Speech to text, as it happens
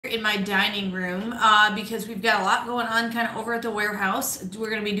in my dining room because we've got a lot going on kind of over at the warehouse. We're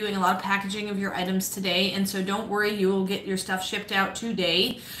going to be doing a lot of packaging of your items today, and so don't worry, you will get your stuff shipped out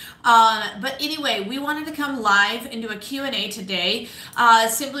today. But anyway, we wanted to come live and do a Q&A today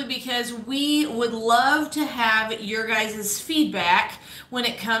simply because we would love to have your guys' feedback when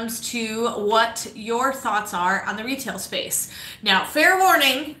it comes to what your thoughts are on the retail space. Now, fair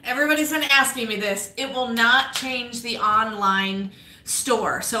warning, everybody's been asking me this. It will not change the online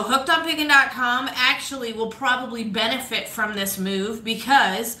store. So hookedonpickin.com actually will probably benefit from this move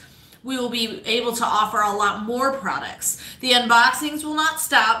because we will be able to offer a lot more products. The unboxings will not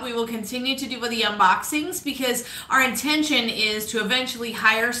stop. We will continue to do the unboxings because our intention is to eventually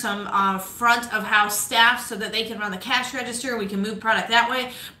hire some front of house staff so that they can run the cash register. We can move product that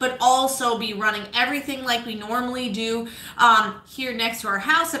way, but also be running everything like we normally do here next to our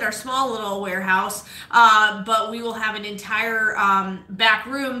house at our small little warehouse. But we will have an entire back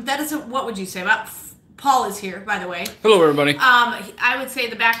room. That is, what would you say, about Paul is here, by the way. Hello, everybody. I would say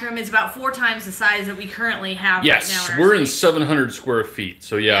the back room is about 4 times the size that we currently have right now. Yes, we're in 700 square feet.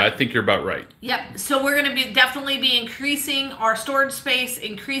 So, yeah, I think you're about right. Yep. So we're going to be definitely be increasing our storage space,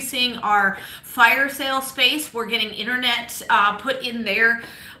 increasing our fire sale space. We're getting internet put in there.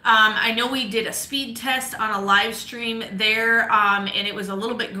 I know we did a speed test on a live stream there, and it was a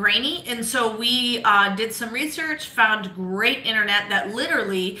little bit grainy. And so we did some research, found great internet that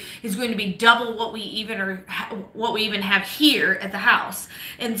literally is going to be double what we even have here at the house.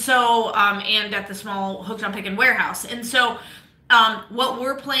 And so, and at the small Hooked on Pickin warehouse. And so, what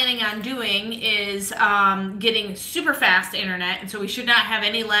we're planning on doing is getting super fast internet, and so we should not have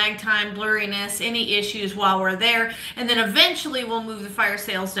any lag time, blurriness, any issues while we're there, and then eventually we'll move the fire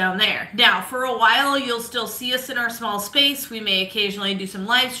sales down there. Now, for a while, you'll still see us in our small space. We may occasionally do some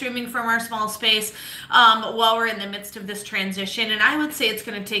live streaming from our small space while we're in the midst of this transition, and I would say it's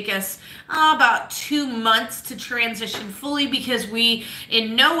going to take us about 2 months to transition fully because we,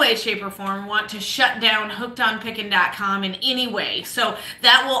 in no way, shape, or form, want to shut down hookedonpickin.com in any way. So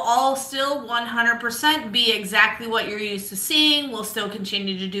that will all still 100% be exactly what you're used to seeing. We'll still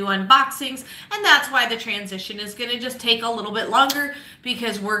continue to do unboxings, and that's why the transition is going to just take a little bit longer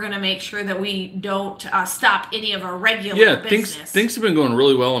because we're going to make sure that we don't stop any of our regular business. Things have been going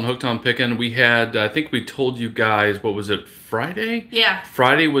really well on Hooked on Pickin. We had, I think we told you guys, what was it, Friday? Yeah.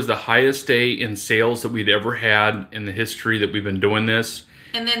 Friday was the highest day in sales that we'd ever had in the history that we've been doing this.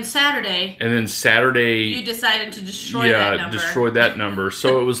 And then Saturday. You decided to destroy that number. Yeah, destroy that number.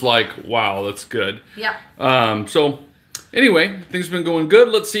 So it was like, wow, that's good. Yep. So anyway, things have been going good.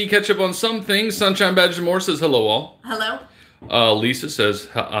 Let's see, catch up on some things. Sunshine Badger Moore says hello all. Hello. Lisa says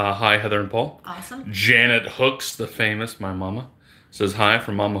hi, Heather and Paul. Awesome. Janet Hooks, the famous, my mama, says hi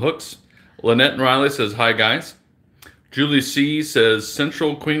from Mama Hooks. Lynette and Riley says hi, guys. Julie C says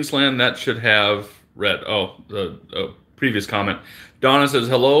Central Queensland, that should have read. Oh, the previous comment. Donna says,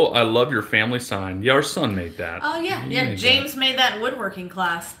 hello, I love your family sign. Yeah, our son made that. Oh, yeah. Yeah, James made that in woodworking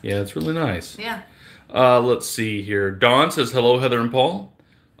class. Yeah, it's really nice. Yeah. Let's see here. Dawn says, hello, Heather and Paul.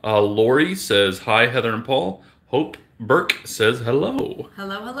 Lori says, hi, Heather and Paul. Hope Burke says, hello.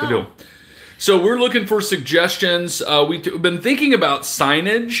 Hello, hello. Good deal. So we're looking for suggestions. We've been thinking about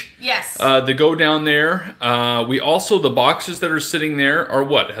signage. Yes. To go down there. We also, the boxes that are sitting there are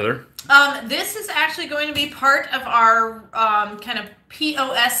what, Heather? This is actually going to be part of our kind of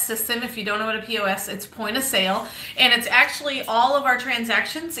POS system. If you don't know what a POS, it's point of sale. And it's actually all of our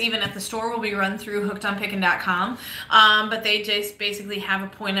transactions, even at the store, will be run through hookedonpickin.com. But they just basically have a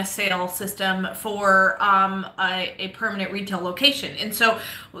point of sale system for a permanent retail location. And so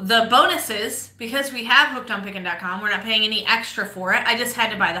the bonus is, because we have hookedonpickin.com, we're not paying any extra for it. I just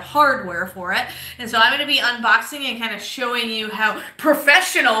had to buy the hardware for it. And so I'm going to be unboxing and kind of showing you how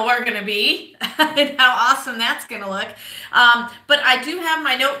professional we're going to be and how awesome that's going to look. But I do have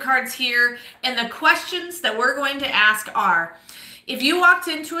my note cards here, and the questions that we're going to ask are, if you walked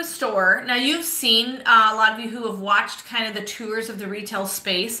into a store, now you've seen, a lot of you who have watched kind of the tours of the retail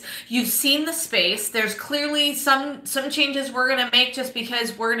space, you've seen the space. There's clearly some changes we're going to make just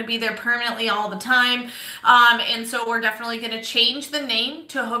because we're going to be there permanently all the time. And so we're definitely going to change the name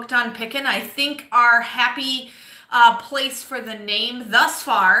to Hooked on Pickin. I think our happy place for the name thus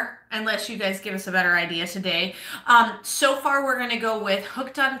far unless you guys give us a better idea today. So far, we're going to go with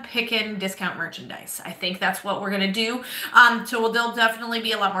Hooked on Pickin' discount merchandise. I think that's what we're going to do. So there'll definitely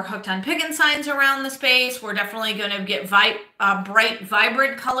be a lot more Hooked on Pickin' signs around the space. We're definitely going to get bright,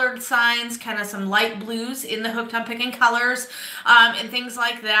 vibrant colored signs, kind of some light blues in the Hooked on Pickin' colors, and things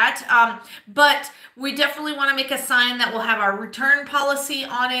like that. But we definitely want to make a sign that will have our return policy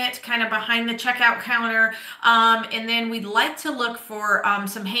on it, kind of behind the checkout counter. And then we'd like to look for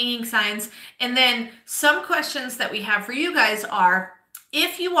some hanging signs. And then some questions that we have for you guys are,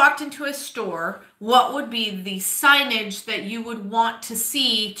 if you walked into a store, what would be the signage that you would want to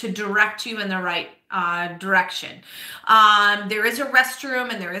see to direct you in the right direction? There is a restroom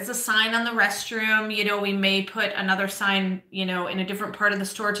and there is a sign on the restroom. You know, we may put another sign, you know, in a different part of the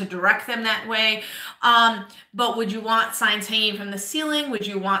store to direct them that way. But would you want signs hanging from the ceiling? Would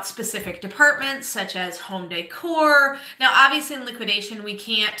you want specific departments such as home decor? Now, obviously in liquidation, we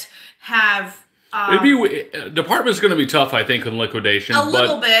can't have department's going to be tough, I think, in liquidation. A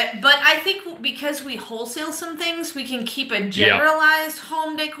little bit, but I think because we wholesale some things, we can keep a generalized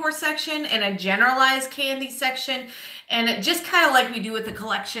home decor section and a generalized candy section, and it just kind of like we do with the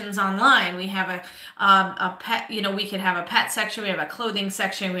collections online. We have a pet, you know, we could have a pet section, we have a clothing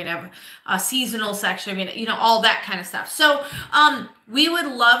section, we have a seasonal section, you know, all that kind of stuff. So we would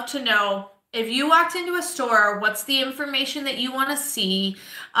love to know, if you walked into a store, what's the information that you want to see?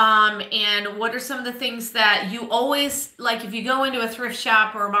 And what are some of the things that you always, like if you go into a thrift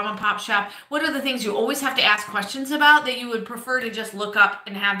shop or a mom and pop shop, what are the things you always have to ask questions about that you would prefer to just look up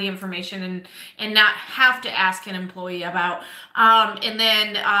and have the information and not have to ask an employee about? And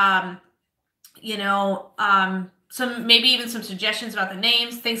then, you know, maybe even some suggestions about the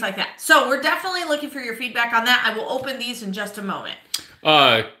names, things like that. So we're definitely looking for your feedback on that. I will open these in just a moment.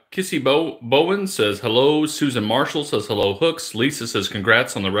 Kissy Bowen says hello. Susan Marshall says hello, Hooks. Lisa says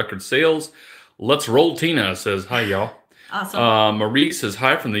congrats on the record sales. Let's Roll Tina says hi, y'all. Awesome. Marie says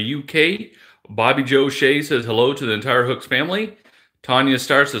hi from the UK. Bobby Joe Shea says hello to the entire Hooks family. Tanya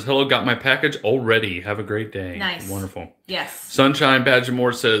Starr says hello, got my package already. Have a great day. Nice. Wonderful. Yes. Sunshine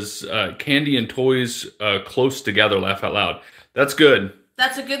Badgermore says candy and toys close together, laugh out loud. That's good.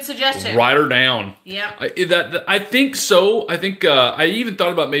 That's a good suggestion. Write her down. Yeah. I think so. I think I even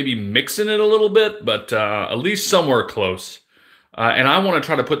thought about maybe mixing it a little bit, but at least somewhere close. And I want to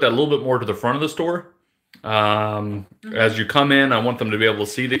try to put that a little bit more to the front of the store. As you come in, I want them to be able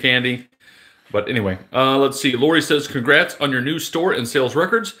to see the candy. But anyway, let's see. Lori says, congrats on your new store and sales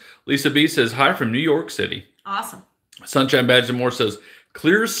records. Lisa B says, hi from New York City. Awesome. Sunshine Badgermore says,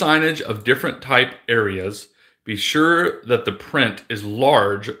 clear signage of different type areas. Be sure that the print is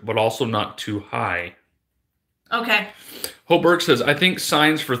large, but also not too high. Okay. Hope Burke says, I think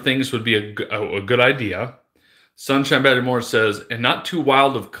signs for things would be a good idea. Sunshine Badgermore says, and not too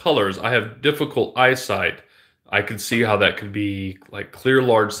wild of colors. I have difficult eyesight. I could see how that could be, like clear,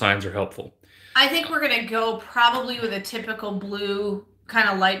 large signs are helpful. I think we're going to go probably with a typical blue, kind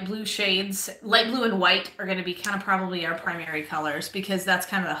of light blue shades. Light blue and white are going to be kind of probably our primary colors because that's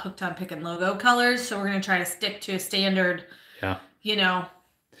kind of the Hooked on Pickin' logo colors. So we're going to try to stick to a standard, you know.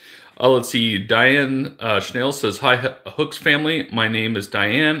 Oh, let's see. Diane Schnell says, hi, Hooks family. My name is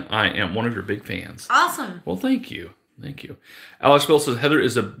Diane. I am one of your big fans. Awesome. Well, thank you. Thank you. Alex Bill says, Heather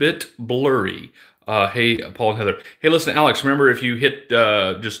is a bit blurry. Hey, Paul and Heather. Hey, listen, Alex, remember if you hit,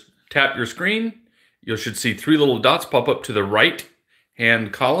 just tap your screen, you should see 3 little dots pop up to the right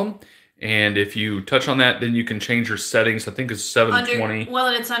hand column. And if you touch on that, then you can change your settings. I think it's 720. Well,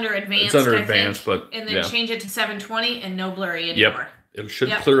 it's under advanced. It's under advanced, but and then change it to 720 and no blurry anymore. Yep. It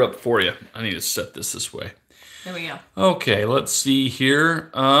should clear up for you. I need to set this way. There we go. Okay, let's see here.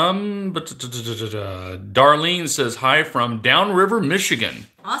 Darlene says hi from Downriver, Michigan.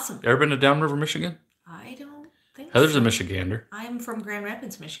 Awesome. Ever been to Downriver, Michigan? I don't think Heather's a Michigander. I'm from Grand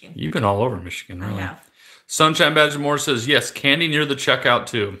Rapids, Michigan. You've been all over Michigan, really. I have. Sunshine Badgermore says, yes, candy near the checkout,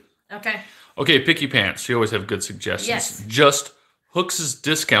 too. Okay. Okay, Picky Pants. You always have good suggestions. Yes. Just Hooks'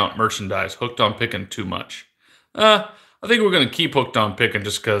 discount merchandise. Hooked on Pickin' too much. I think we're going to keep Hooked on Pickin'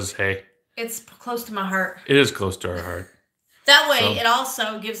 just because, hey. It's close to my heart. It is close to our heart. That way, it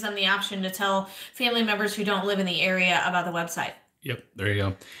also gives them the option to tell family members who don't live in the area about the website. Yep, there you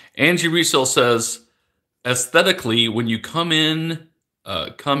go. Angie Resell says, aesthetically, when you come in,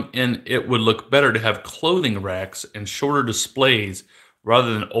 it would look better to have clothing racks and shorter displays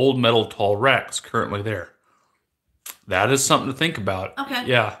rather than old metal tall racks currently there. That is something to think about. Okay.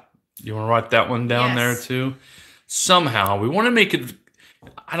 Yeah. You want to write that one down there too? Somehow, we want to make it,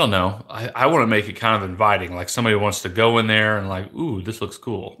 I don't know. I want to make it kind of inviting. Like somebody wants to go in there and like, ooh, this looks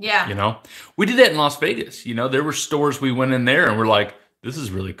cool. Yeah. You know? We did that in Las Vegas. You know, there were stores we went in there and we're like, This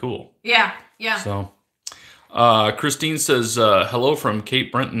is really cool. Yeah, yeah. So, Christine says, hello from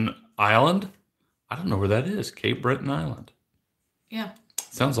Cape Breton Island. I don't know where that is. Cape Breton Island. Yeah.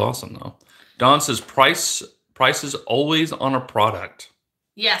 Sounds awesome, though. Don says, prices always on a product.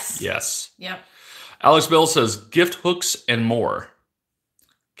 Yes. Yes. Yep. Alex Bell says, gift hooks and more.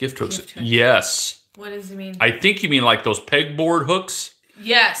 Gift hooks. Yes. What does he mean? I think you mean like those pegboard hooks.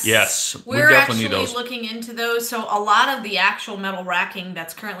 Yes. Yes. We're definitely actually need those. looking into those. So a lot of the actual metal racking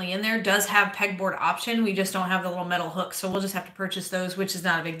that's currently in there does have pegboard option. We just don't have the little metal hooks. So we'll just have to purchase those, which is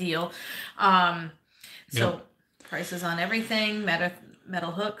not a big deal. Prices on everything,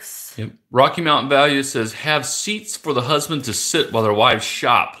 metal hooks. Yep. Rocky Mountain Value says, have seats for the husband to sit while their wives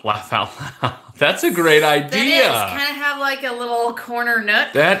shop. Laugh out loud. That's a great idea. That is. Kind of have like a little corner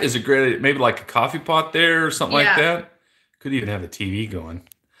nook. That is a great idea. Maybe like a coffee pot there or something like that. Could even have a TV going.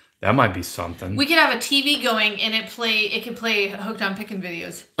 That might be something. We could have a TV going and it could play Hooked on Pickin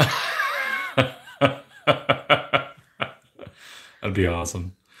videos. That'd be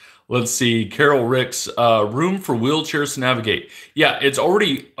awesome. Let's see. Carol Ricks, room for wheelchairs to navigate. Yeah, it's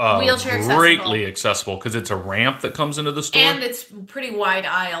already greatly accessible because it's a ramp that comes into the store. And it's pretty wide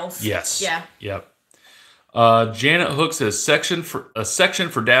aisles. Yes. Yeah. Yep. Janet Hook says, section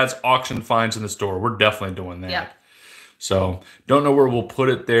for Dad's auction finds in the store. We're definitely doing that. Yep. So don't know where we'll put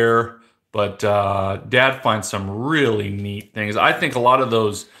it there, but Dad finds some really neat things. I think a lot of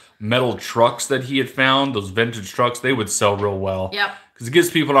those metal trucks that he had found, those vintage trucks, they would sell real well. Yep. Because it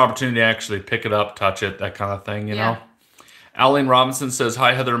gives people an opportunity to actually pick it up, touch it, that kind of thing, you know? Aline Robinson says,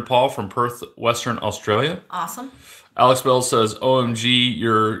 hi, Heather and Paul from Perth, Western Australia. Awesome. Alex Bell says, OMG,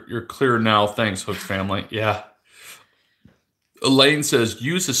 you're clear now. Thanks, Hooks family. Yeah. Elaine says,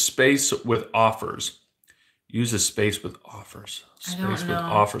 use a space with offers. Use a space with offers. I don't know. With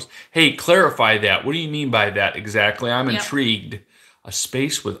offers. Hey, clarify that. What do you mean by that exactly? I'm intrigued. A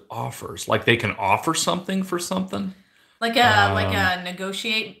space with offers. Like they can offer something for something? Like a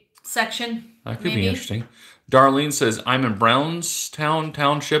negotiate section. That could be interesting. Darlene says, I'm in Brownstown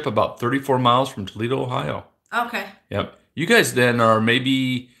Township, about 34 miles from Toledo, Ohio. Okay. Yep. You guys then are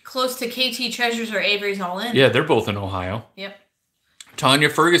maybe... close to KT Treasures or Avery's All In. Yeah, they're both in Ohio. Yep. Tanya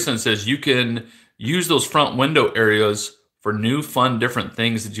Ferguson says, you can use those front window areas for new, fun, different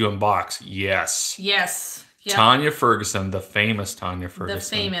things that you unbox. Yes. Yes. Yep. Tanya Ferguson, the famous Tanya Ferguson.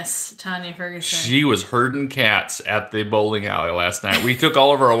 The famous Tanya Ferguson. She was herding cats at the bowling alley last night. We took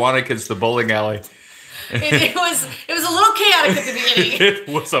all of our Awana kids to the bowling alley. It was a little chaotic at the beginning. It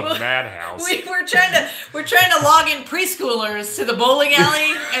was a madhouse. We're trying to log in preschoolers to the bowling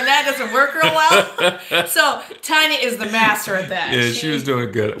alley, and that doesn't work real well. So Tanya is the master at that. Yeah, she was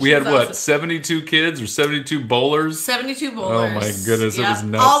doing good. We had what, 72 kids or 72 bowlers? 72 bowlers. Oh my goodness, it was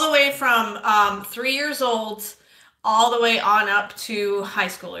nuts. All the way from 3 years old, all the way on up to high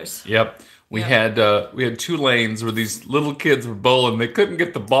schoolers. Yep. We had 2 lanes where these little kids were bowling. They couldn't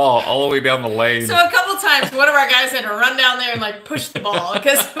get the ball all the way down the lane. So a couple times, one of our guys had to run down there and like push the ball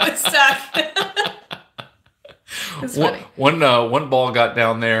because it was stuck. It's funny. One ball got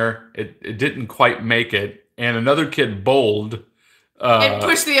down there. It didn't quite make it, and another kid bowled and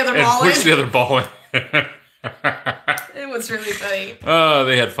pushed the other ball in. Pushed the other ball in. It was really funny.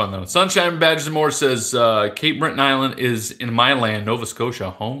 They had fun though. Sunshine Badges and More says Cape Breton Island is in my land, Nova Scotia,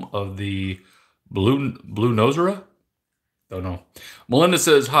 home of the Blue Nosera. Don't know. Melinda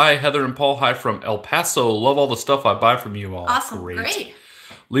says, hi, Heather and Paul. Hi from El Paso. Love all the stuff I buy from you all. Awesome. Great.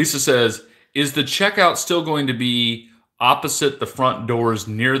 Lisa says, is the checkout still going to be opposite the front doors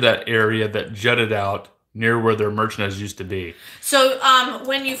near that area that jutted out near where their merchandise used to be? So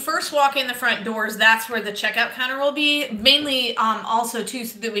when you first walk in the front doors, that's where the checkout counter will be. Mainly also, too,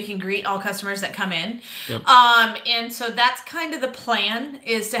 so that we can greet all customers that come in. Yep. And so that's kind of the plan,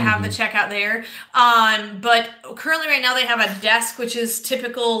 is to have the checkout there. But currently right now they have a desk, which is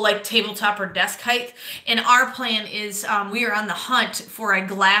typical like tabletop or desk height. And our plan is we are on the hunt for a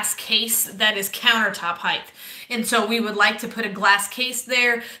glass case that is countertop height. And so we would like to put a glass case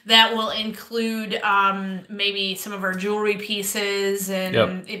there that will include maybe some of our jewelry pieces and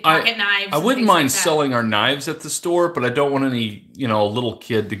pocket knives. I wouldn't mind selling our knives at the store, but I don't want any, little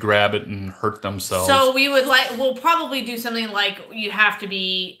kid to grab it and hurt themselves. So we'll probably do something like you have to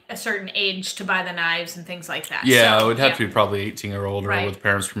be a certain age to buy the knives and things like that. Yeah, so, it would have to be probably 18 or older with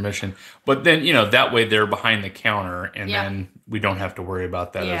parents' permission. But then, that way they're behind the counter and then we don't have to worry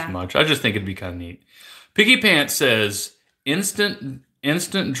about that as much. I just think it'd be kind of neat. Piggy Pants says, instant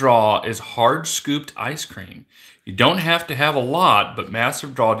instant draw is hard scooped ice cream. You don't have to have a lot, but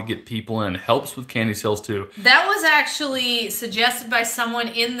massive draw to get people in. Helps with candy sales too. That was actually suggested by someone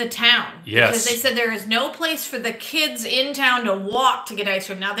in the town. Yes. Because they said there is no place for the kids in town to walk to get ice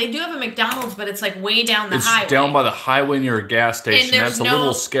cream. Now, they do have a McDonald's, but it's like way down the highway. It's down by the highway near a gas station. And there's That's a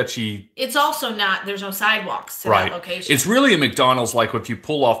little sketchy. It's also not, there's no sidewalks to that location. It's really a McDonald's, like if you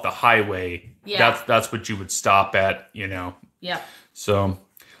pull off the highway, that's what you would stop at, you know. Yeah. So...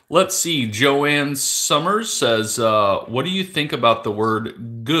 let's see. Joanne Summers says, what do you think about the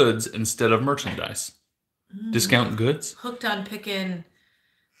word goods instead of merchandise? Discount goods? Hooked on Pickin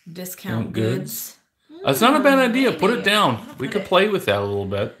discount goods. That's not a bad idea. Maybe. Put it down. We could play with that a little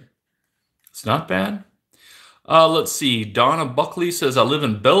bit. It's not bad. Let's see. Donna Buckley says, I live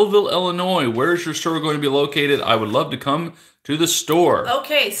in Belleville, Illinois. Where's your store going to be located? I would love to come to the store.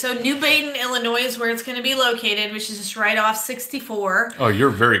 Okay, so New Baden, Illinois is where it's going to be located, which is just right off 64. Oh, you're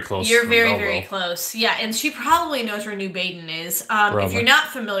very close. You're very, very close. Yeah, and she probably knows where New Baden is. If you're not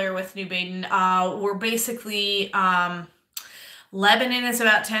familiar with New Baden, we're basically... Lebanon is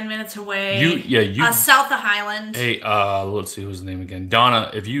about 10 minutes away. South of Highland. Hey, let's see who's the name again. Donna,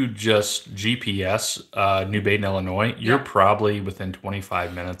 if you just GPS New Baden, Illinois, you're probably within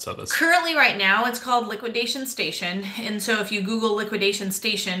 25 minutes of us. Currently, right now, it's called Liquidation Station. And so if you Google Liquidation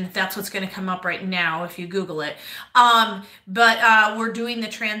Station, that's what's going to come up right now if you Google it. But we're doing the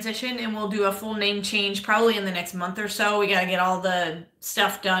transition, and we'll do a full name change probably in the next month or so. We got to get all the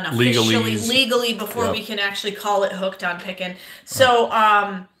stuff done legally before we can actually call it Hooked on Pickin. So,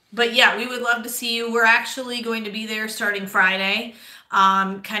 but yeah, we would love to see you. We're actually going to be there starting Friday,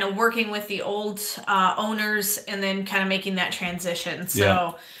 kind of working with the old owners and then kind of making that transition.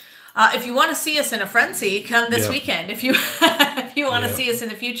 So if you want to see us in a frenzy, come this weekend. If you if you want to see us in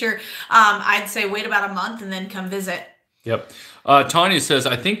the future, I'd say wait about a month and then come visit. Yep. Tanya says,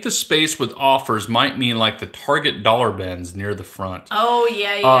 I think the space with offers might mean like the Target dollar bins near the front. Oh,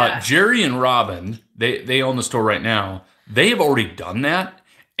 yeah. Jerry and Robin, they own the store right now. They have already done that,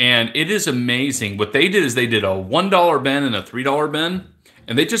 and it is amazing. What they did is they did a $1 bin and a $3 bin,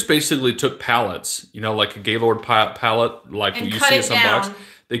 and they just basically took pallets, you know, like a Gaylord pallet, like you see in some box.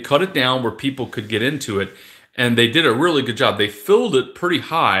 They cut it down where people could get into it, and they did a really good job. They filled it pretty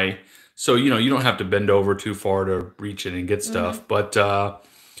high, so, you know, you don't have to bend over too far to reach it and get stuff. But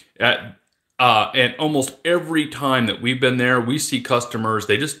and almost every time that we've been there, we see customers,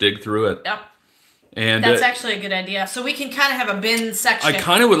 they just dig through it. Yep. And that's actually a good idea. So we can kind of have a bin section. I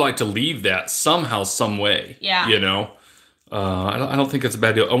kind of would like to leave that somehow, some way. Yeah. You know, I don't think it's a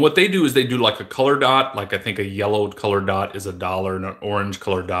bad deal. And what they do is they do like a color dot. Like I think a yellow color dot is $1, and an orange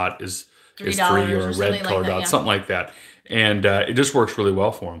color dot is $3, or a red color dot, something like that. And it just works really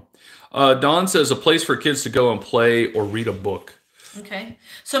well for them. Dawn says a place for kids to go and play or read a book. Okay.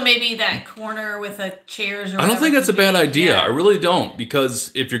 So maybe that corner with the chairs or I don't think that's a bad idea. I really don't,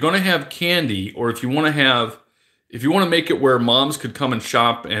 because if you're going to have candy, or if you want to make it where moms could come and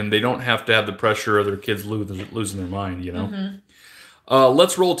shop and they don't have to have the pressure of their kids losing their mind, you know.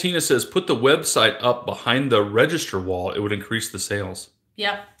 Let's Roll Tina says, put the website up behind the register wall. It would increase the sales.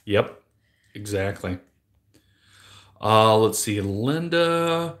 Yep. Exactly. Let's see.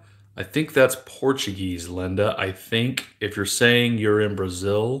 Linda... I think that's Portuguese, Linda. I think if you're saying you're in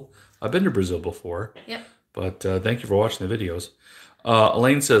Brazil, I've been to Brazil before. Yep. But thank you for watching the videos.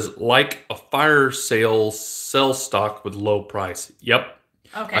 Elaine says, like a fire sale, sell stock with low price. Yep.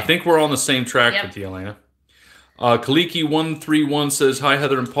 Okay. I think we're on the same track with you, Elena. Kaliki131 says, hi,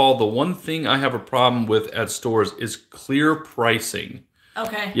 Heather and Paul. The one thing I have a problem with at stores is clear pricing.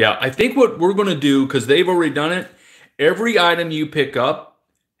 Okay. Yeah, I think what we're going to do, because they've already done it, every item you pick up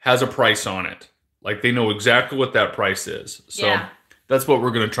has a price on it. Like they know exactly what that price is. So that's what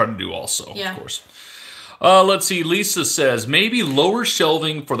we're going to try to do also, of course. Let's see. Lisa says, maybe lower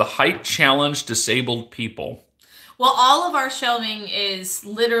shelving for the height challenge disabled people. Well, all of our shelving is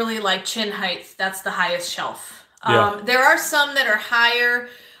literally like chin height. That's the highest shelf. There are some that are higher,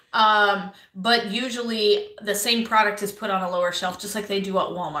 but usually the same product is put on a lower shelf, just like they do at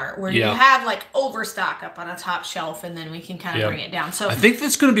Walmart, where you have like overstock up on a top shelf, and then we can kind of bring it down. So I think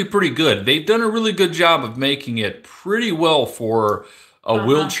that's going to be pretty good. They've done a really good job of making it pretty well for a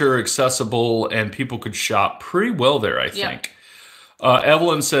wheelchair accessible, and people could shop pretty well there, I think.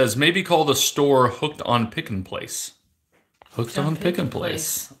 Evelyn says, maybe call the store Hooked on Pickin' Place. Hooked on Pickin'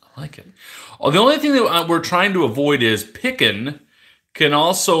 Place. I like it. The only thing that we're trying to avoid is Pickin' can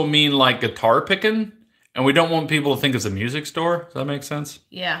also mean like guitar picking, and we don't want people to think it's a music store. Does that make sense?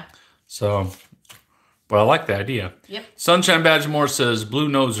 Yeah. So But I like the idea. Yep. Sunshine Badgemore says, Blue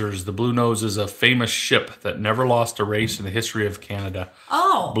Nosers. The Blue Nose is a famous ship that never lost a race in the history of Canada.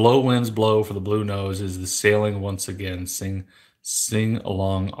 Oh. Blow winds blow for the Blue Nose is the sailing once again. Sing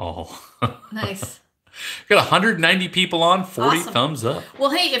along all. Nice. Got 190 people on, 40 Awesome. thumbs up. Well,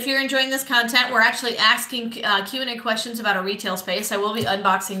 hey, if you're enjoying this content, we're actually asking Q&A questions about our retail space. I will be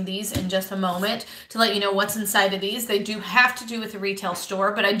unboxing these in just a moment to let you know what's inside of these. They do have to do with the retail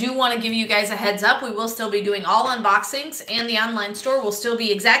store, but I do want to give you guys a heads up. We will still be doing all unboxings, and the online store will still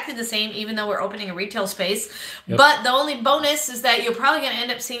be exactly the same, even though we're opening a retail space. Yep. But the only bonus is that you're probably going to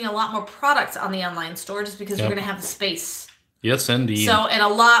end up seeing a lot more products on the online store just because we're going to have the space. Yes, indeed. So, and a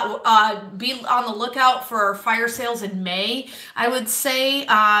lot, be on the lookout for fire sales in May, I would say,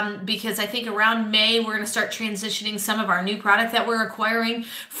 because I think around May, we're going to start transitioning some of our new product that we're acquiring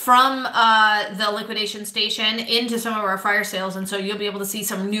from the liquidation station into some of our fire sales. And so you'll be able to see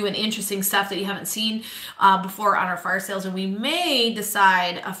some new and interesting stuff that you haven't seen before on our fire sales. And we may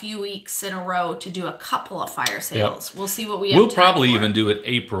decide a few weeks in a row to do a couple of fire sales. Yep. We'll see what we have. We'll probably even do it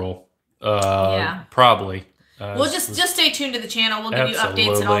April. Yeah. Probably. Well, just stay tuned to the channel. We'll give you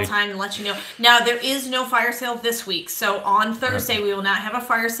updates at all time and let you know. Now, there is no fire sale this week. So on Thursday, we will not have a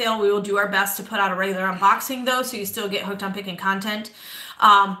fire sale. We will do our best to put out a regular unboxing, though, so you still get hooked on Pickin content.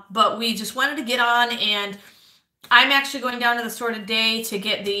 But we just wanted to get on, and I'm actually going down to the store today to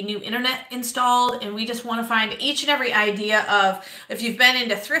get the new internet installed, and we just want to find each and every idea of, if you've been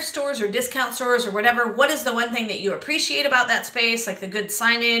into thrift stores or discount stores or whatever, what is the one thing that you appreciate about that space, like the good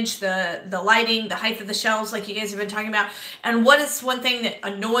signage, the lighting, the height of the shelves, like you guys have been talking about, and what is one thing that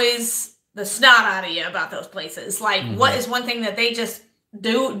annoys the snot out of you about those places? Like, what is one thing that they just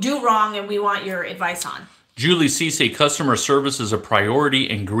do wrong, and we want your advice on? Julie C. say customer service is a priority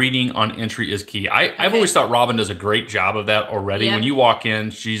and greeting on entry is key. I've always thought Robin does a great job of that already. Yep. When you walk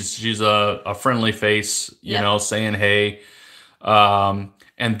in, she's a friendly face, you know, saying hey.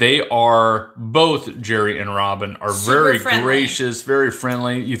 And they are, both Jerry and Robin are very gracious, very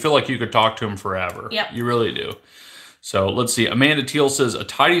friendly. You feel like you could talk to them forever. Yep. You really do. So let's see. Amanda Teal says, a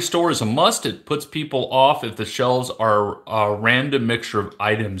tidy store is a must. It puts people off if the shelves are a random mixture of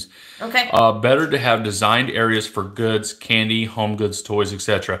items. Okay. Better to have designed areas for goods, candy, home goods, toys,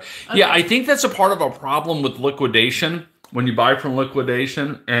 etc. Okay. Yeah, I think that's a part of a problem with liquidation, when you buy from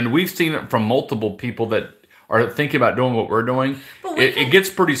liquidation. And we've seen it from multiple people that are thinking about doing what we're doing. It gets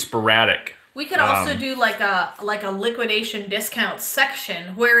pretty sporadic. We could also do like a liquidation discount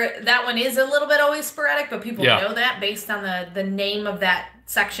section where that one is a little bit always sporadic, but people know that based on the name of that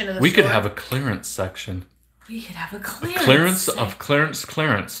section of the store. We could have a clearance section. We could have a clearance. Clearance of clearance.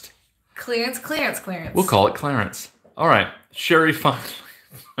 Clearance. We'll call it Clarence. All right. Sherry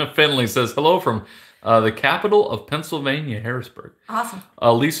Finley says, hello from the capital of Pennsylvania, Harrisburg. Awesome.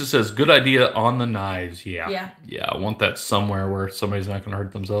 Lisa says, good idea on the knives. Yeah, I want that somewhere where somebody's not going to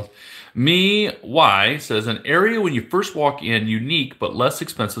hurt themselves. Me Y says, an area when you first walk in, unique but less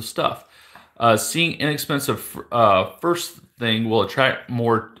expensive stuff. Seeing inexpensive first thing will attract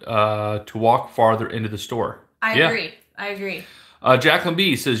more to walk farther into the store. I agree. Jacqueline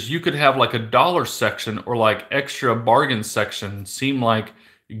B says, you could have like a dollar section or like extra bargain section. Seem like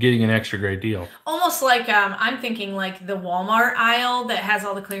you're getting an extra great deal. Almost like, I'm thinking like the Walmart aisle that has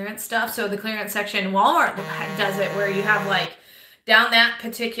all the clearance stuff. So the clearance section, Walmart does it where you have like, down that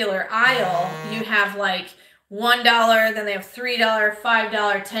particular aisle, you have like $1, then they have $3, $5,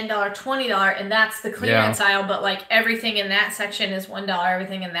 $10, $20, and that's the clearance aisle. But like everything in that section is $1.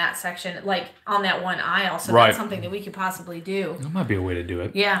 Everything in that section, like on that one aisle. So that's something that we could possibly do. That might be a way to do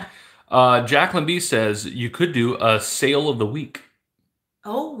it. Yeah. Jacqueline B says you could do a sale of the week.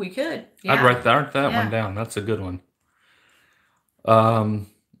 Oh, we could. Yeah. I'd write that one down. That's a good one.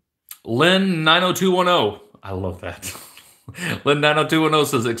 Lynn 90210. I love that. Lynn 90210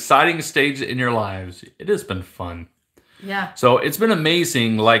 says, exciting stage in your lives. It has been fun. Yeah. So it's been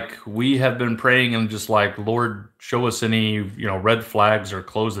amazing. Like, we have been praying and just like, Lord, show us any, red flags or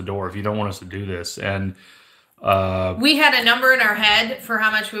close the door if you don't want us to do this. And we had a number in our head for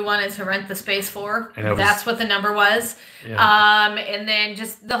how much we wanted to rent the space for. That's what the number was. Yeah. And then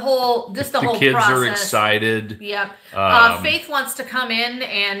just the whole process. The kids are excited. Yep. Faith wants to come in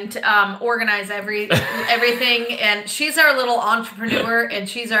and organize everything, and she's our little entrepreneur, and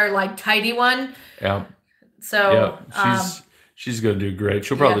she's our like tidy one. Yeah. So she's going to do great.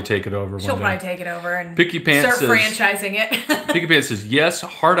 She'll probably take it over. She'll probably take it over and Picky Pants start franchising it. Picky Pants says, yes,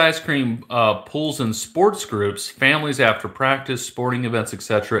 hard ice cream pulls in sports groups, families after practice, sporting events,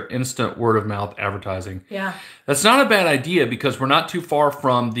 etc. Instant word of mouth advertising. Yeah. That's not a bad idea because we're not too far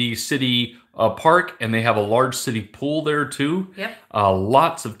from the city park, and they have a large city pool there too. Yep.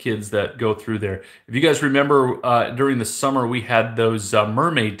 Lots of kids that go through there. If you guys remember, during the summer we had those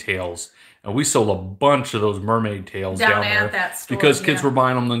mermaid tails, and we sold a bunch of those mermaid tails down there at that store, because kids were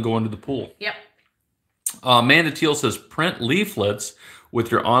buying them and then going to the pool. Yep. Amanda Teal says print leaflets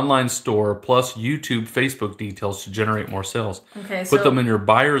with your online store plus YouTube, Facebook details to generate more sales. Okay. Put them in your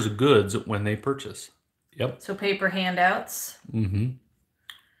buyer's goods when they purchase. Yep. So paper handouts. Mm-hmm.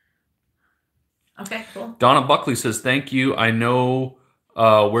 Okay, cool. Donna Buckley says, thank you. I know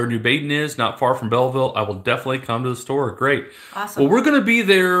where New Baden is, not far from Belleville. I will definitely come to the store. Great. Awesome. Well, we're going to be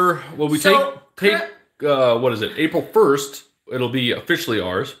there. Well, we take what is it? April 1st. It'll be officially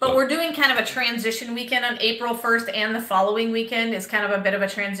ours. But we're doing kind of a transition weekend on April 1st, and the following weekend is kind of a bit of a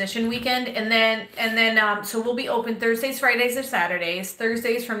transition weekend. And then so we'll be open Thursdays, Fridays, or Saturdays.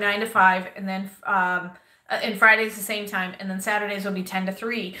 Thursdays from 9 to 5, and then and Fridays the same time, and then Saturdays will be 10 to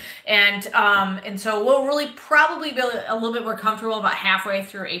 3. And so we'll really probably be a little bit more comfortable about halfway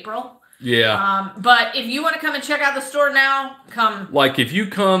through April. Yeah. But if you want to come and check out the store now, come. Like if you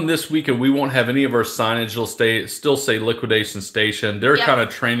come this weekend, we won't have any of our signage. It'll still say liquidation station. They're kind of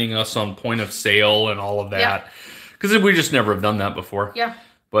training us on point of sale and all of that. Because we just never have done that before. Yeah.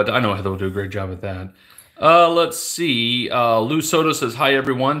 But I know Heather will do a great job at that. Let's see. Lou Soto says, hi,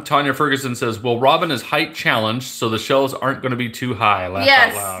 everyone. Tanya Ferguson says, well, Robin is height challenged, so the shelves aren't going to be too high. Laugh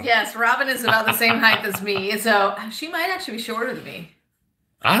out loud. Yes. Robin is about the same height as me. So she might actually be shorter than me.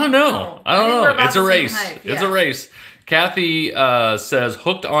 I don't know. I don't know. It's a race. It's a race. Kathy says,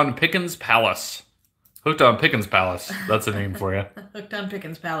 hooked on Pickin's Palace. Hooked on Pickin's Palace. That's a name for you. Hooked on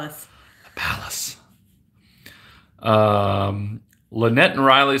Pickin's Palace. Palace. Lynette and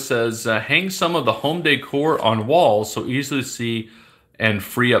Riley says, hang some of the home decor on walls so easily see and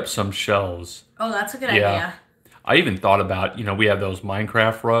free up some shelves. Oh, that's a good idea. I even thought about, we have those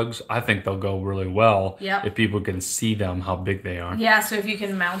Minecraft rugs. I think they'll go really well if people can see them, how big they are. Yeah, so if you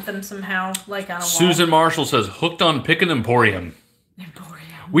can mount them somehow, like on a wall. Susan Marshall says, hooked on Pickin Emporium. Emporium.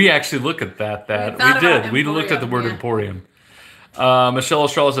 We actually look at that. We did. We looked at the word Emporium. Michelle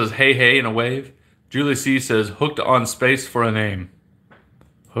Estrella says, hey, in a wave. Julie C says, hooked on space for a name.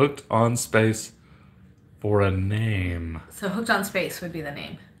 Hooked on space for a name. So hooked on space would be the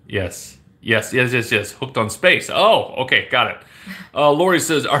name. Yes. Hooked on space. Oh, okay, got it. Lori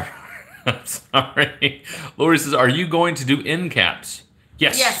says, Lori says, are you going to do end caps?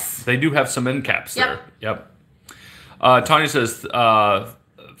 Yes. They do have some end caps there. Yep. Tanya says,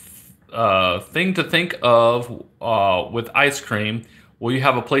 thing to think of with ice cream, will you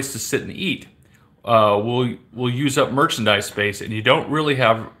have a place to sit and eat? We'll use up merchandise space, and you don't really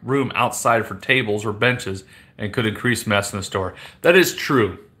have room outside for tables or benches, and could increase mess in the store. That is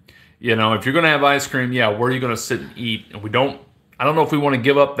true. If you're going to have ice cream, where are you going to sit and eat? And I don't know if we want to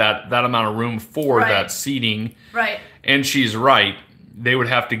give up that amount of room for that seating. Right. And she's right. They would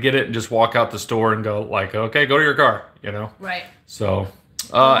have to get it and just walk out the store and go okay, go to your car, Right. So.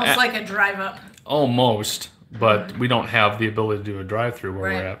 Almost like a drive up. Almost, but we don't have the ability to do a drive-through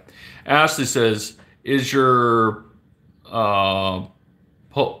where we're at. Ashley says, is your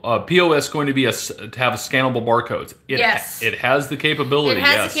POS going to be to have a scannable barcodes? Yes. It has the capability. It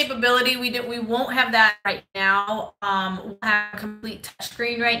has the capability. We won't have that right now. We'll have a complete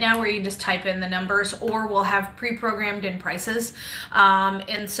touchscreen right now where you just type in the numbers, or we'll have pre-programmed in prices.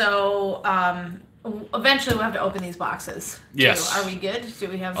 And so eventually we'll have to open these boxes. Yes. Are we good? Do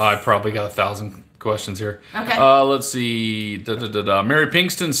we have? I probably got 1,000 questions here. Okay. Let's see. Mary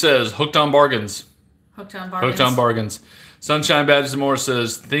Pinkston says, hooked on bargains. Hooked on bargains. Hooked on bargains. Sunshine Badges and More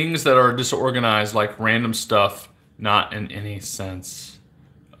says, things that are disorganized, like random stuff, not in any sense.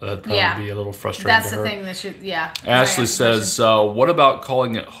 That'd probably be a little frustrating. That's the thing that should, Ashley says, what about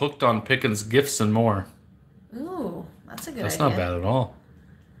calling it Hooked on Pickin's Gifts and More? Ooh, that's a good idea. That's not bad at all.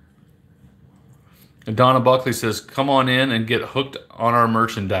 And Donna Buckley says, come on in and get hooked on our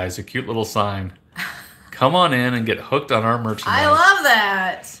merchandise. A cute little sign. Come on in and get hooked on our merchandise. I love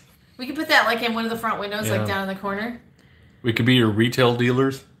that. We could put that like in one of the front windows, like down in the corner. We could be your retail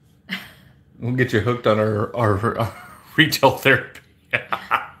dealers. We'll get you hooked on our retail therapy.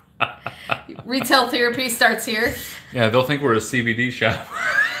 Retail therapy starts here. Yeah, they'll think we're a CBD shop.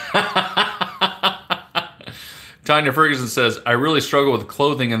 Tanya Ferguson says, I really struggle with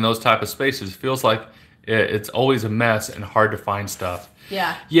clothing in those type of spaces. Feels like it's always a mess and hard to find stuff.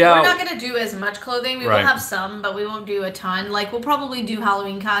 Yeah. Yeah. We're not going to do as much clothing. We will have some, but we won't do a ton. Like, we'll probably do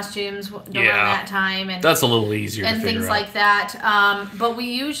Halloween costumes around that time. And that's a little easier and to figure things out. like that. But we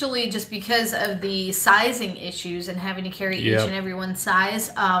usually, just because of the sizing issues and having to carry each and every one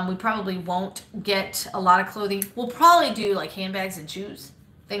size, we probably won't get a lot of clothing. We'll probably do, like, handbags and shoes.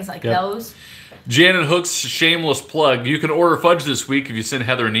 things like those. Janet Hook's shameless plug. You can order fudge this week if you send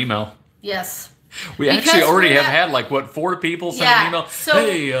Heather an email. Yes. We actually already have had like, what, 4 people send an email? So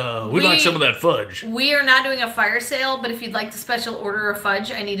hey, we'd like some of that fudge. We are not doing a fire sale, but if you'd like the special order of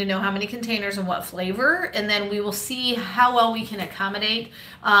fudge, I need to know how many containers and what flavor, and then we will see how well we can accommodate.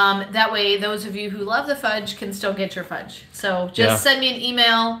 That way, those of you who love the fudge can still get your fudge. So just send me an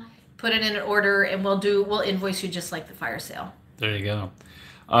email, put it in an order, and we'll invoice you just like the fire sale. There you go.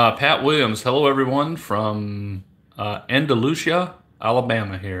 Pat Williams, hello everyone from Andalusia,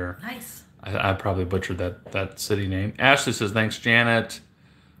 Alabama here. Nice. I probably butchered that city name. Ashley says, thanks, Janet.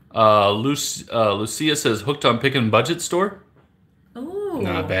 Lucia says, hooked on Pickin budget store. Ooh.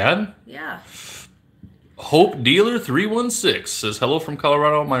 Not bad. Yeah. Hope Dealer 316 says, hello from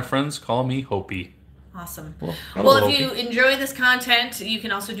Colorado. My friends call me Hopi. Awesome. Well, if you enjoy this content, you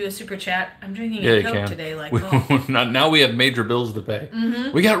can also do a super chat. I'm drinking a Coke today. Now we have major bills to pay.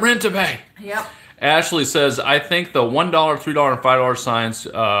 Mm-hmm. We got rent to pay. Yep. Ashley says, I think the $1, $3, and $5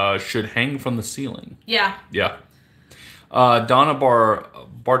 signs should hang from the ceiling. Yeah. Yeah. Donna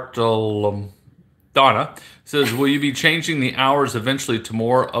Donna says, will you be changing the hours eventually to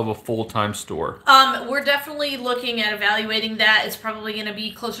more of a full-time store? We're definitely looking at evaluating that. It's probably going to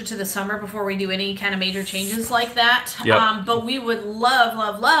be closer to the summer before we do any kind of major changes like that. Yep. But we would love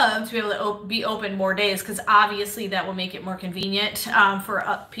to be able to be open more days, because obviously that will make it more convenient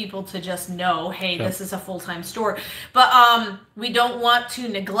for people to just know, hey, this is a full-time store. But we don't want to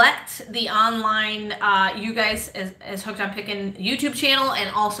neglect the online, you guys as Hooked on Pickin YouTube channel, and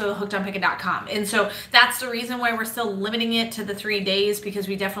also hookedonpickin.com. And so that's the reason why we're still limiting it to the 3 days, because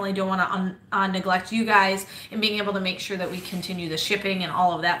we definitely don't want to neglect you guys and being able to make sure that we continue the shipping and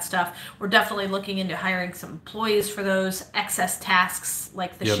all of that stuff. We're definitely looking into hiring some employees for those excess tasks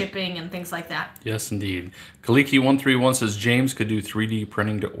like the shipping and things like that. Yes, indeed. Kaliki131 says, James could do 3D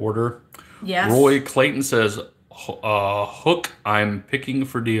printing to order. Yes. Roy Clayton says, Hook, I'm picking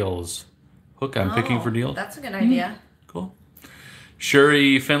for deals. Hook, I'm picking for deals. That's a good idea. Cool.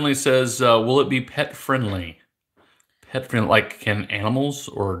 Sherry Finley says, will it be pet friendly? Pet friendly, like can animals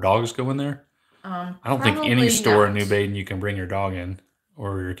or dogs go in there? I don't think any store in New Baden you can bring your dog in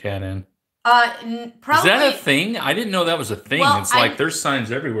or your cat in. Probably. Is that a thing? I didn't know that was a thing. Well, it's like there's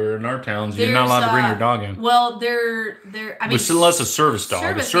signs everywhere in our towns. You're not allowed to bring your dog in. Well, I mean, unless a service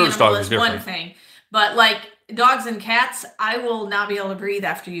dog. A service dog is different. One thing, but like dogs and cats, I will not be able to breathe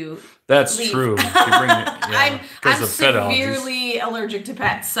after you. That's leave. true. You bring it, yeah, I'm severely allergic to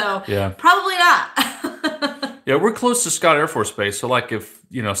pets, so yeah. Probably not. Yeah, we're close to Scott Air Force Base, so like if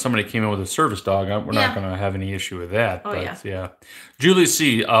somebody came in with a service dog, we're not going to have any issue with that. Oh, but yeah. Julie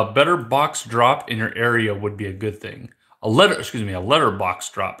C, a better box drop in your area would be a good thing. A letterbox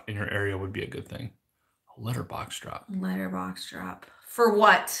drop in your area would be a good thing. A letterbox drop. Letterbox drop for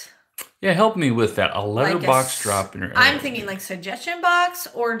what? Yeah, help me with that. A letterbox drop in your area. I'm thinking like suggestion box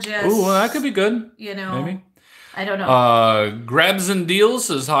or just. Ooh, well, that could be good. Maybe. I don't know. Grabs and Deals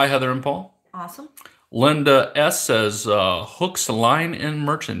says, hi, Heather and Paul. Awesome. Linda S says, hooks, line, and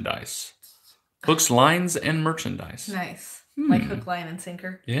merchandise. Hooks, lines, and merchandise. Nice. Like hook, line, and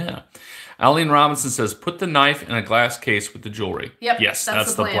sinker. Yeah. Aline Robinson says, put the knife in a glass case with the jewelry. Yep. Yes,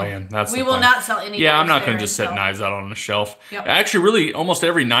 that's the plan. We will not sell any. Yeah, I'm not going to just set knives out on the shelf. Yep. Actually, really, almost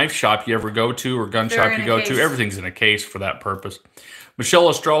every knife shop you ever go to or gun shop you go to, everything's in a case for that purpose. Michelle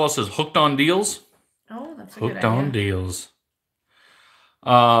Estrella says, hooked on deals. Oh, that's a good idea. Hooked on deals.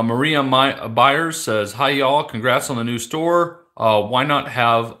 Maria Byers says, hi, y'all. Congrats on the new store. Why not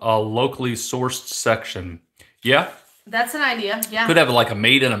have a locally sourced section? Yeah. That's an idea. Yeah. Could have like a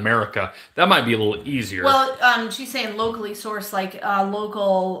made in America. That might be a little easier. Well, she's saying locally sourced, like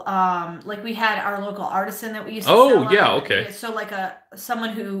local, like we had our local artisan that we used to sell. Oh, yeah. Okay. So like someone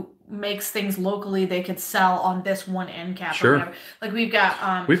who makes things locally, they could sell on this one end cap. Sure. Or whatever. Like we've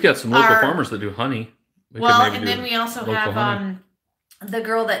got some local farmers that do honey. And then we also have the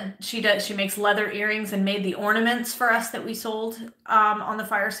girl that she makes leather earrings and made the ornaments for us that we sold on the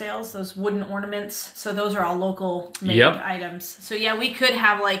fire sales, those wooden ornaments. So those are all local made items. So yeah, we could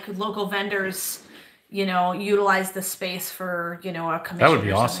have like local vendors, utilize the space for, a commission. That would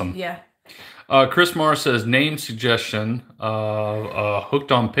be awesome. Yeah. Chris Marr says, name suggestion,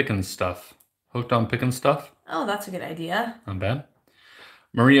 hooked on Pickin stuff. Hooked on Pickin stuff? Oh, that's a good idea. Not bad.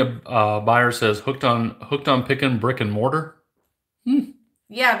 Maria Byer says, hooked on Pickin brick and mortar.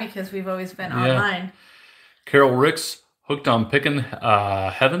 Yeah, because we've always been online. Carol Ricks, hooked on Pickin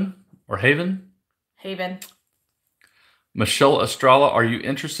Haven. Michelle Estrella, are you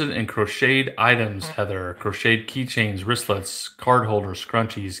interested in crocheted items, Heather? Crocheted keychains, wristlets, card holders,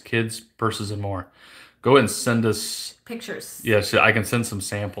 scrunchies, kids, purses, and more. Go ahead and send us pictures. Yes, I can send some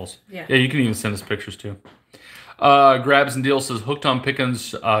samples. Yeah. Yeah, you can even send us pictures too. Grabs and Deals says hooked on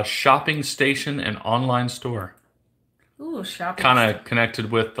Pickin's shopping station and online store. Ooh, shopping. Kind of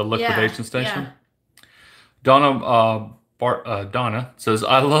connected with the liquidation station. Yeah. Donna says,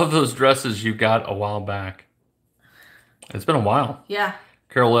 I love those dresses you got a while back. It's been a while. Yeah.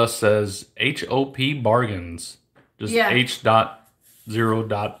 Carol S says HOP bargains. Just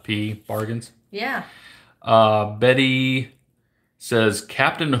H.0.P bargains. Yeah. Betty says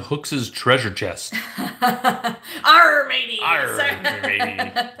Captain Hooks's treasure chest. Arr, matey. Arr,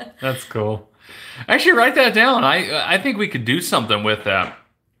 matey. That's cool. Actually, write that down. I think we could do something with that.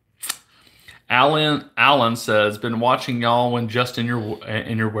 Alan says, been watching y'all when just in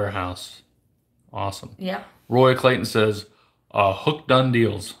your warehouse. Awesome. Yeah. Roy Clayton says, hook done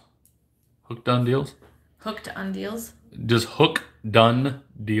deals. Hook done deals? Hooked on deals? Just hook done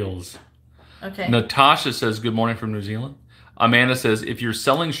deals. Okay. Natasha says, good morning from New Zealand. Amanda says, if you're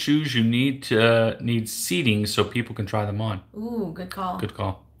selling shoes, you need seating so people can try them on. Ooh, good call. Good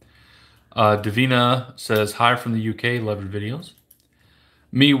call. Davina says, hi from the UK. Love your videos.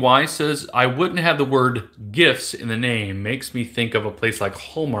 Me Y says, I wouldn't have the word gifts in the name. Makes me think of a place like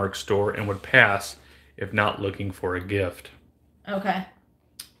Hallmark Store and would pass if not looking for a gift. Okay.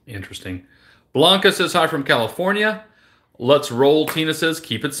 Interesting. Blanca says, hi from California. Let's roll. Tina says,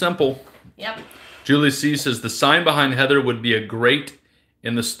 keep it simple. Yep. Julie C says, the sign behind Heather would be a great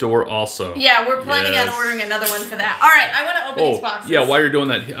in the store also. Yeah, we're planning on ordering another one for that. All right, I want to open these boxes. Yeah, while you're doing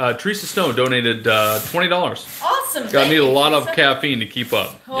that, Teresa Stone donated $20. Awesome. Gotta need a lot of caffeine to keep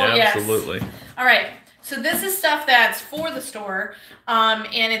up. Oh, yeah, yes. absolutely. All right, so this is stuff that's for the store,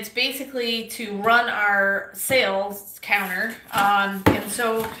 and it's basically to run our sales counter. And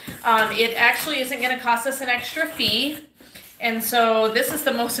so it actually isn't going to cost us an extra fee. And so this is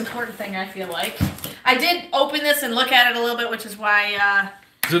the most important thing, I feel like. I did open this and look at it a little bit, which is why...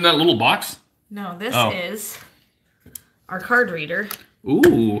 Is it in that little box? No, this is our card reader.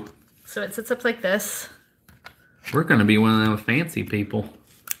 Ooh. So it sits up like this. We're going to be one of them fancy people.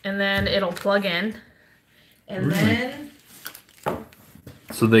 And then it'll plug in. And then...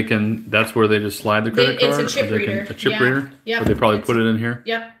 So they can, that's where they just slide the credit card? It's a chip reader. A chip reader? Yeah. Or they probably put it in here?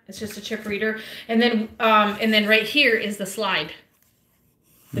 Yep. It's just a chip reader. And then right here is the slide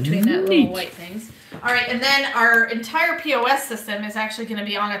between that little white things. All right. And then our entire POS system is actually going to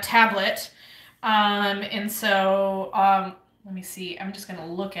be on a tablet. And so, let me see. I'm just going to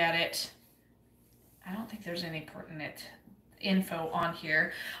look at it. I don't think there's any pertinent info on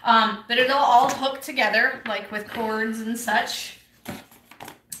here. But it'll all hook together, like with cords and such.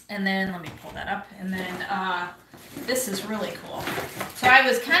 And then, let me pull that up, and then this is really cool. So I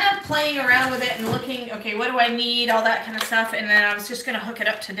was kind of playing around with it and looking, okay, what do I need, all that kind of stuff, and then I was just going to hook it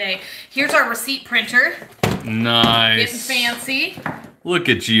up today. Here's our receipt printer. Nice. Getting fancy. Look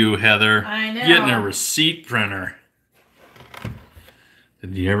at you, Heather. I know. Getting a receipt printer.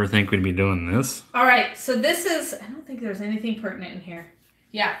 Did you ever think we'd be doing this? All right, so this is, I don't think there's anything pertinent in here.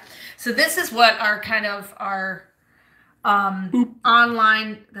 Yeah, so this is what our kind of our...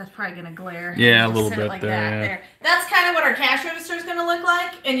 online, that's probably gonna glare. Yeah, a little bit like there. There. That's kind of what our cash register is gonna look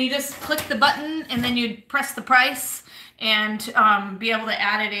like, and you just click the button and then you press the price and be able to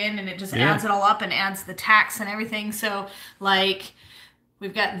add it in, and it just adds it all up and adds the tax and everything. So like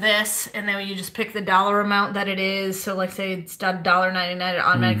we've got this, and then you just pick the dollar amount that it is. So like say it's $1.99, it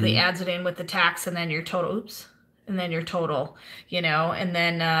automatically adds it in with the tax, and then your total. Oops, and then your total. You know, and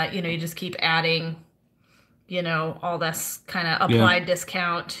then you just keep adding. You know, all this kind of applied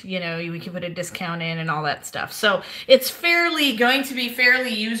discount, you know, we can put a discount in and all that stuff. So it's going to be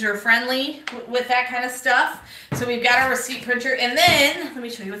fairly user-friendly with that kind of stuff. So we've got our receipt printer. And then, let me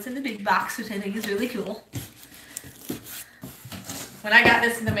show you what's in the big box, which I think is really cool. When I got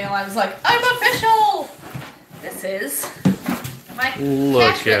this in the mail, I was like, I'm official! This is my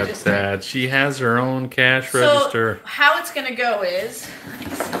cash register. Look at that. She has her own cash register. So how it's going to go is...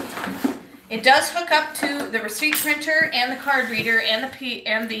 It does hook up to the receipt printer and the card reader and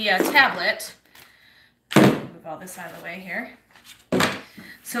the tablet. Move all this out of the way here.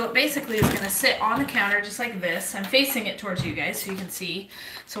 So it basically is going to sit on the counter just like this. I'm facing it towards you guys so you can see.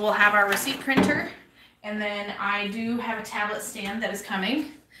 So we'll have our receipt printer, and then I do have a tablet stand that is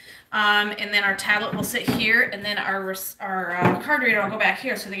coming. And then our tablet will sit here, and then our card reader will go back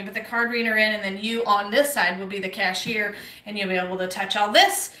here. So they can put the card reader in, and then you on this side will be the cashier, and you'll be able to touch all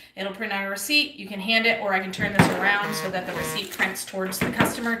this. It'll print out a receipt. You can hand it, or I can turn this around so that the receipt prints towards the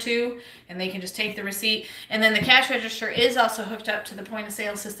customer too, and they can just take the receipt. And then the cash register is also hooked up to the point of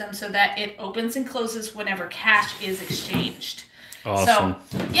sale system so that it opens and closes whenever cash is exchanged. Awesome.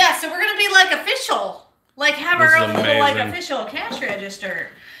 So, yeah, so we're going to be like official. Like have This our is own little like amazing. official cash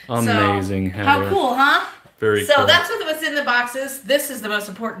register. Amazing, So, Heather. how cool, huh? Very So cool. that's what was in the boxes. This is the most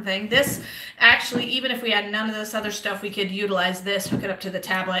important thing. This actually, even if we had none of this other stuff, we could utilize this, hook it up to the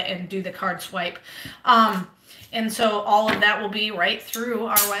tablet, and do the card swipe. And so all of that will be right through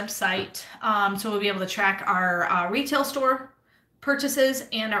our website. So we'll be able to track our retail store purchases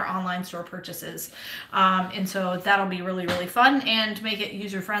and our online store purchases. And so that'll be really, really fun and make it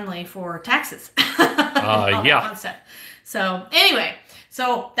user-friendly for taxes. All that fun stuff. So anyway,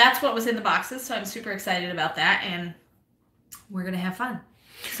 so that's what was in the boxes. So I'm super excited about that, and we're going to have fun.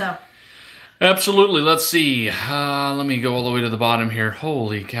 So absolutely. Let's see. Let me go all the way to the bottom here.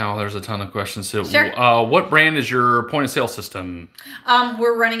 Holy cow, there's a ton of questions. So, sure. What brand is your point of sale system?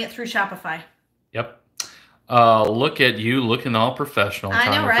 We're running it through Shopify. Yep. Look at you looking all professional. I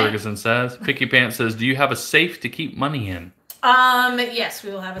know, Tanya right? Ferguson says. Picky Pants says, do you have a safe to keep money in? Yes,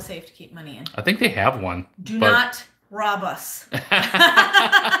 we will have a safe to keep money in. I think they have one. Do not rob us.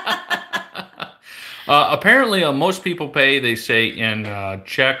 Apparently, most people pay, they say, in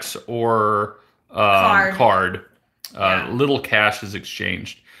checks or card. Little cash is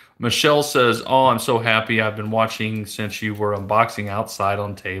exchanged. Michelle says, oh, I'm so happy. I've been watching since you were unboxing outside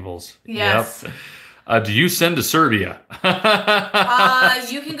on tables. Yes. Yep. Do you send to Serbia?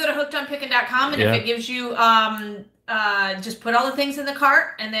 You can go to hookedonpickin.com, and Yeah. if it gives you, just put all the things in the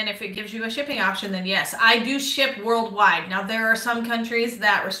cart, and then if it gives you a shipping option, then yes. I do ship worldwide. Now, there are some countries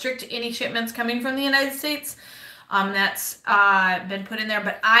that restrict any shipments coming from the United States. That's been put in there,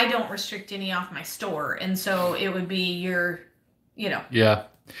 but I don't restrict any off my store, and so it would be your, Yeah.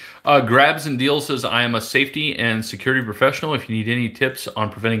 Grabs and Deal says, I am a safety and security professional. If you need any tips on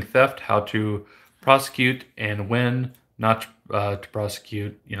preventing theft, how to prosecute, and when not to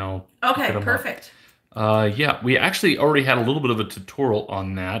prosecute, Okay, perfect. Yeah, we actually already had a little bit of a tutorial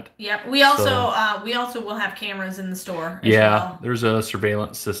on that. Yep. We also will have cameras in the store as Yeah, well. there's a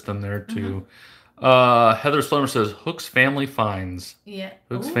surveillance system there too. Heather Slimmer says, Hooks Family Finds. Yeah.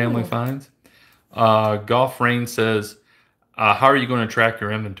 Hooks Family Finds. Golf Rain says, how are you going to track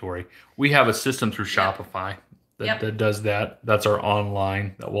your inventory? We have a system through Shopify that does that. That's our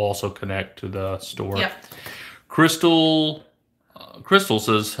online that will also connect to the store. Yep. Crystal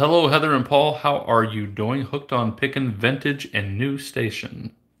says, hello, Heather and Paul. How are you doing? Hooked on Pickin' Vintage and New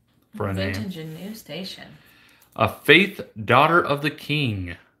Station. For a name. Vintage and New Station. Faith, Daughter of the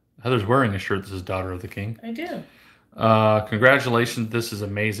King. Heather's wearing a shirt that says Daughter of the King. I do. Congratulations. This is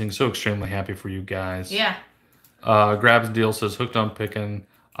amazing. So extremely happy for you guys. Yeah. Grabs and Deal says, Hooked on Pickin'.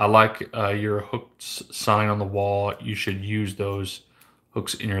 I like your hooks sign on the wall. You should use those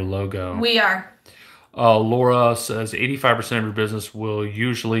hooks in your logo. We are. Laura says 85% of your business will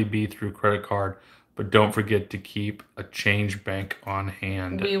usually be through credit card, but don't forget to keep a change bank on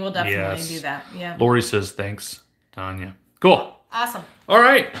hand. We will definitely do that. Yeah. Lori says thanks, Tanya. Cool. Awesome. All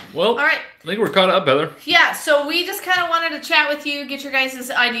right. Well, all right. I think we're caught up, Heather. Yeah, so we just kind of wanted to chat with you, get your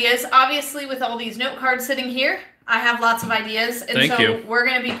guys' ideas. Obviously, with all these note cards sitting here, I have lots of ideas. And Thank you. We're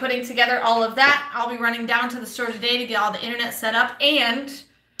going to be putting together all of that. I'll be running down to the store today to get all the internet set up and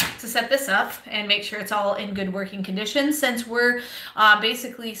to set this up and make sure it's all in good working condition. Since we're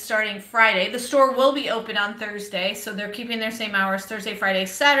basically starting Friday, the store will be open on Thursday, so they're keeping their same hours, Thursday, Friday,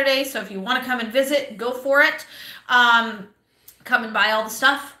 Saturday. So if you want to come and visit, go for it. Come and buy all the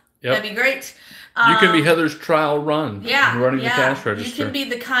stuff. Yep. That'd be great. You can be Heather's trial run. Yeah. Running the cash register. You can be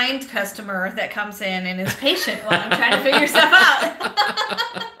the kind customer that comes in and is patient while I'm trying to figure stuff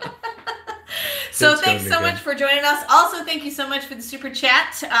out. So thanks so much for joining us. Also, thank you so much for the super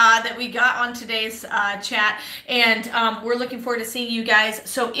chat that we got on today's chat. And we're looking forward to seeing you guys.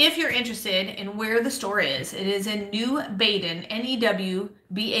 So if you're interested in where the store is, it is in New Baden, Newbaden.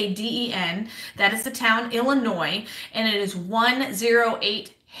 That is the town, Illinois. And it is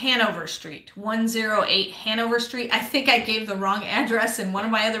 108 Hanover Street. 108 Hanover Street. I think I gave the wrong address in one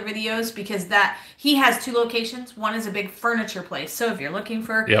of my other videos because he has two locations. One is a big furniture place. So if you're looking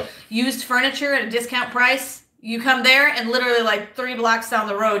for used furniture at a discount price, you come there, and literally like 3 blocks down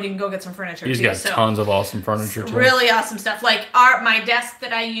the road, you can go get some furniture. He's got tons of awesome furniture too. Really awesome stuff. Like my desk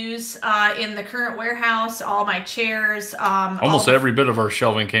that I use in the current warehouse, all my chairs. Almost every bit of our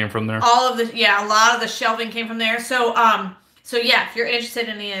shelving came from there. A lot of the shelving came from there. So yeah, if you're interested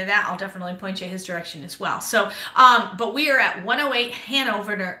in any of that, I'll definitely point you his direction as well. So, but we are at 108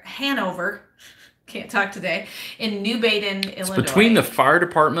 Hanover, can't talk today, in New Baden, Illinois. It's between the fire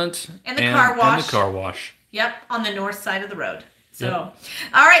department and the car wash. And the car wash. Yep, on the north side of the road. So,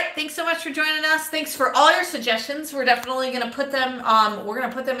 all right. Thanks so much for joining us. Thanks for all your suggestions. We're definitely going to put them. We're going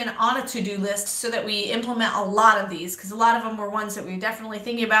to put them in on a to-do list so that we implement a lot of these, because a lot of them were ones that we were definitely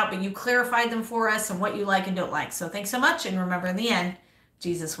thinking about, but you clarified them for us and what you like and don't like. So thanks so much. And remember, in the end,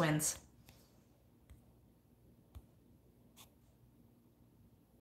 Jesus wins.